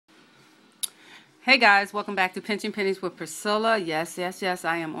Hey guys, welcome back to Pinching Pennies with Priscilla. Yes,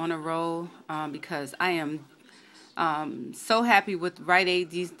 I am on a roll because I am so happy with Rite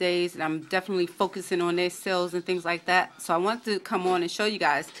Aid these days, and I'm definitely focusing on their sales and things like that. So I want to come on and show you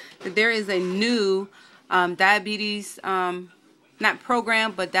guys that there is a new diabetes, not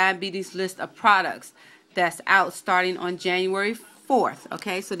program, but diabetes list of products that's out starting on January 4th.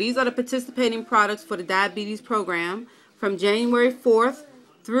 Okay, so these are the participating products for the diabetes program from January 4th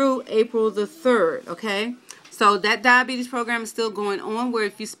through April the 3rd, okay? So that diabetes program is still going on, where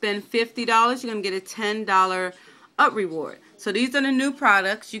if you spend $50, you're going to get a $10 up reward. So these are the new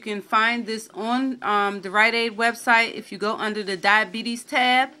products. You can find this on the Rite Aid website. If you go under the diabetes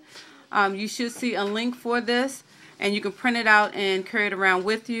tab, you should see a link for this, and you can print it out and carry it around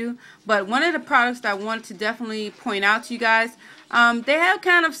with you. But one of the products that I wanted to definitely point out to you guys, they have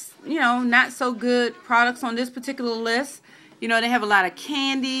kind of, not so good products on this particular list. They have a lot of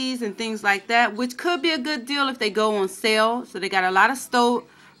candies and things like that, which could be a good deal if they go on sale. So they got a lot of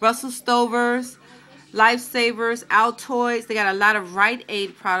Russell Stovers, Lifesavers, Altoids. They got a lot of Rite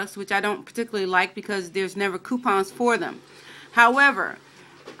Aid products, which I don't particularly like because there's never coupons for them. However,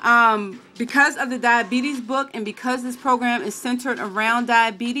 because of the diabetes book and because this program is centered around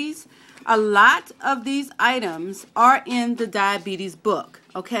diabetes, a lot of these items are in the diabetes book,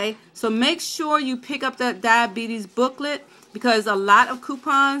 okay? So make sure you pick up that diabetes booklet, because a lot of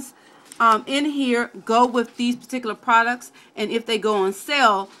coupons in here go with these particular products, and if they go on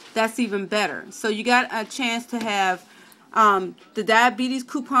sale, that's even better. So you got a chance to have the diabetes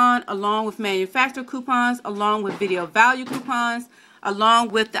coupon along with manufacturer coupons, along with video value coupons,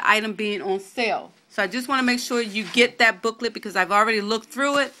 along with the item being on sale. So I just want to make sure you get that booklet, because I've already looked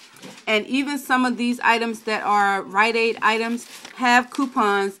through it, and even some of these items that are Rite Aid items have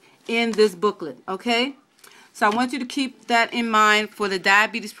coupons in this booklet, okay? So I want you to keep that in mind for the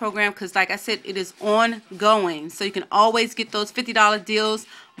diabetes program, because like I said, it is ongoing. So you can always get those $50 deals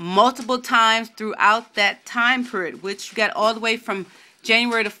multiple times throughout that time period, which you got all the way from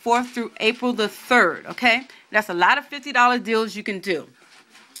January the 4th through April the 3rd, okay? That's a lot of $50 deals you can do.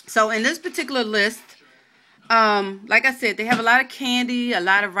 So in this particular list, like I said, they have a lot of candy, a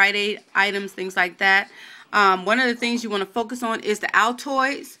lot of Rite Aid items, things like that. One of the things you want to focus on is the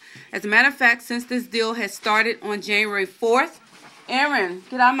Altoids. As a matter of fact, since this deal has started on January 4th, Aaron,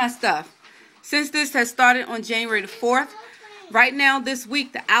 get out my stuff. Since this has started on January the 4th, right now this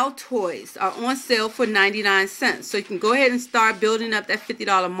week, the Altoids are on sale for 99 cents. So you can go ahead and start building up that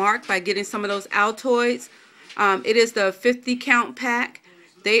 $50 mark by getting some of those Altoids. It is the 50 count pack.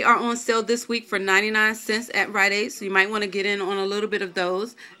 They are on sale this week for 99 cents at Rite Aid, so you might want to get in on a little bit of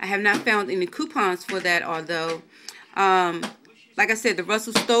those. I have not found any coupons for that, although, like I said, the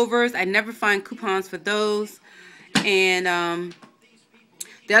Russell Stovers, I never find coupons for those. And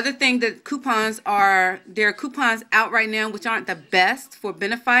the other thing that coupons are, there are coupons out right now which aren't the best for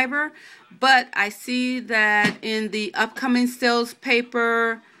Benefiber, but I see that in the upcoming sales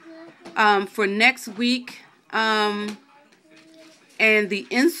paper for next week, and the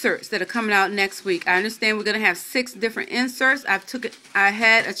inserts that are coming out next week. I understand we're going to have 6 different inserts. I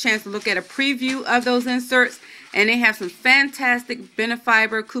had a chance to look at a preview of those inserts, and they have some fantastic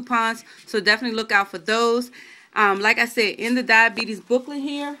Benefiber coupons, so definitely look out for those. Like I said, in the diabetes booklet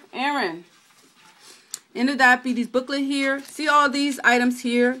here, Aaron, in the diabetes booklet here, see all these items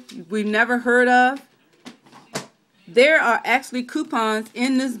here we've never heard of? There are actually coupons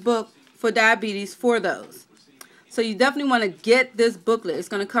in this book for diabetes for those. So you definitely want to get this booklet. It's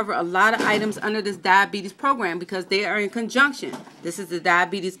going to cover a lot of items under this diabetes program because they are in conjunction. This is the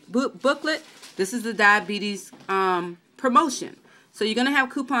diabetes booklet. This is the diabetes promotion. So you're going to have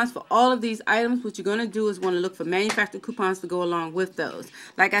coupons for all of these items. What you're going to do is want to look for manufacturer coupons to go along with those.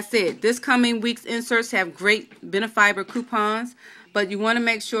 Like I said, this coming week's inserts have great Benefiber coupons, but you want to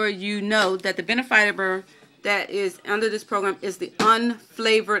make sure you know that the Benefiber that is under this program is the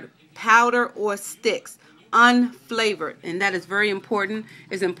unflavored powder or sticks. Unflavored, and that is very important.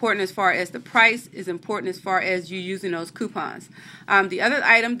 It's important as far as the price, is important as far as you using those coupons. The other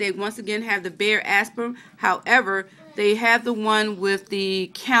item, they once again have the Bayer Aspirin. However, they have the one with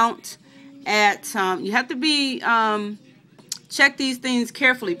the count at, you have to be, check these things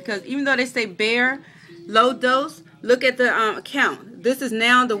carefully, because even though they say Bayer low dose, look at the count. This is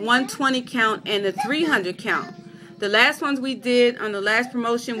now the 120 count and the 300 count. The last ones we did on the last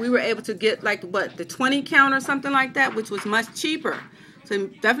promotion, we were able to get like what, the 20 count or something like that, which was much cheaper. So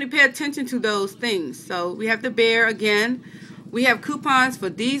definitely pay attention to those things. So we have the Bayer again We have coupons for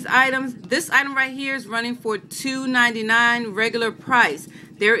these items. This item right here is running for $2.99 regular price.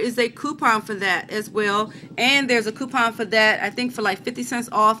 There is a coupon for that as well. And there's a coupon for that, I think for like 50 cents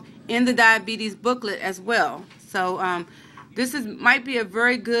off in the diabetes booklet as well. So this might be a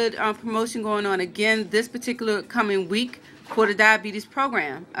very good promotion going on again this particular coming week for the diabetes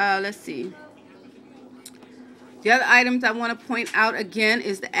program. Let's see. The other items I want to point out again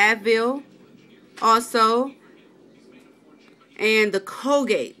is the Advil also. And the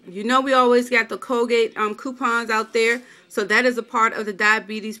Colgate. You know we always got the Colgate coupons out there. So that is a part of the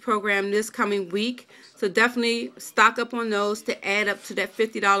diabetes program this coming week. So definitely stock up on those to add up to that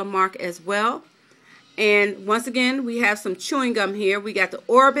 $50 mark as well. And once again, we have some chewing gum here. We got the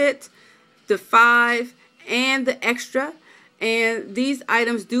Orbit, the 5, and the Extra. And these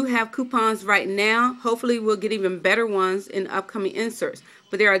items do have coupons right now. Hopefully we'll get even better ones in upcoming inserts.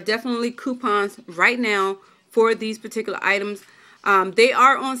 But there are definitely coupons right now for these particular items. They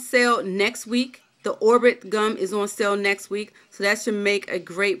are on sale next week. The Orbit gum is on sale next week. So that should make a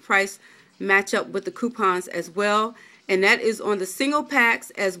great price match up with the coupons as well. And that is on the single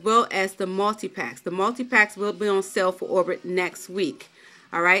packs as well as the multi-packs. The multi-packs will be on sale for Orbit next week.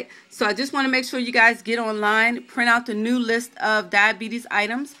 Alright, so I just want to make sure you guys get online, print out the new list of diabetes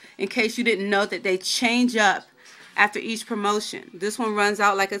items in case you didn't know that they change up after each promotion. This one runs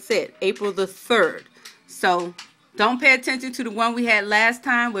out, like I said, April the 3rd. So don't pay attention to the one we had last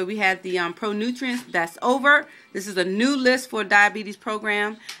time where we had the Pro Nutrients. That's over. This is a new list for diabetes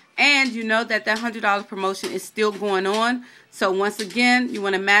program. And you know that $100 promotion is still going on. So once again, you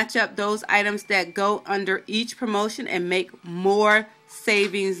want to match up those items that go under each promotion and make more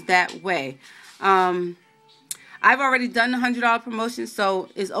savings that way. I've already done the $100 promotion, so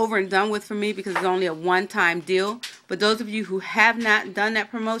it's over and done with for me because it's only a one-time deal. But those of you who have not done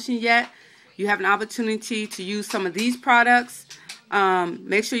that promotion yet, you have an opportunity to use some of these products.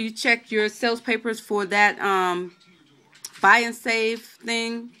 Make sure you check your sales papers for that buy and save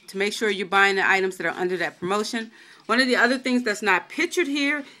thing to make sure you're buying the items that are under that promotion. One of the other things that's not pictured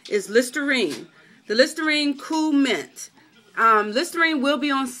here is Listerine. The Listerine Cool Mint. Listerine will be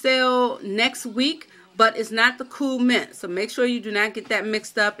on sale next week, but it's not the Cool Mint. So make sure you do not get that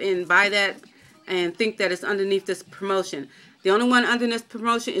mixed up and buy that and think that it's underneath this promotion. The only one under this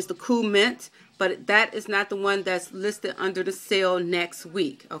promotion is the Cool Mint, but that is not the one that's listed under the sale next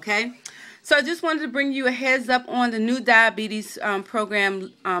week, okay? So I just wanted to bring you a heads up on the new diabetes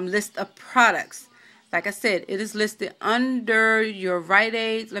program list of products. Like I said, it is listed under your Rite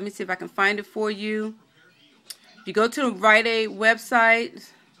Aid. Let me see if I can find it for you. If you go to the Rite Aid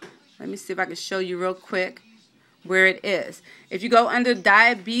website, let me see if I can show you real quick where it is. If you go under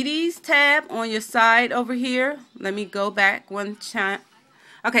diabetes tab on your side over here, let me go back one time.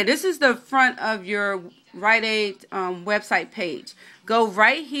 Okay, this is the front of your Rite Aid website page. Go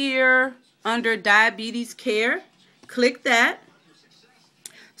right here under diabetes care, click that,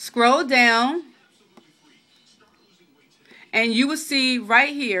 scroll down, and you will see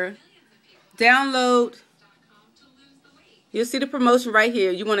right here, download. You'll see the promotion right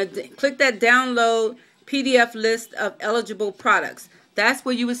here. You want to click that download PDF list of eligible products. That's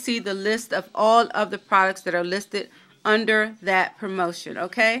where you will see the list of all of the products that are listed under that promotion,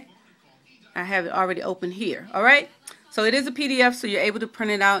 okay? I have it already open here, all right? So it is a PDF, so you're able to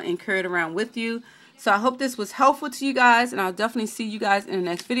print it out and carry it around with you. So I hope this was helpful to you guys, and I'll definitely see you guys in the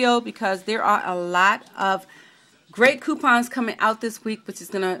next video because there are a lot of great coupons coming out this week, which is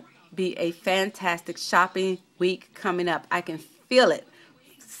going to be a fantastic shopping week coming up. I can feel it.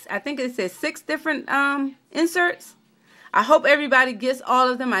 I think it says 6 different inserts. I hope everybody gets all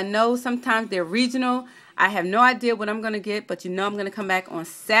of them. I know sometimes they're regional. I have no idea what I'm going to get, but you know I'm going to come back on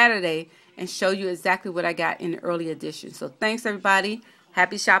Saturday and show you exactly what I got in the early edition. So thanks, everybody.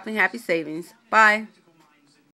 Happy shopping, happy savings. Bye.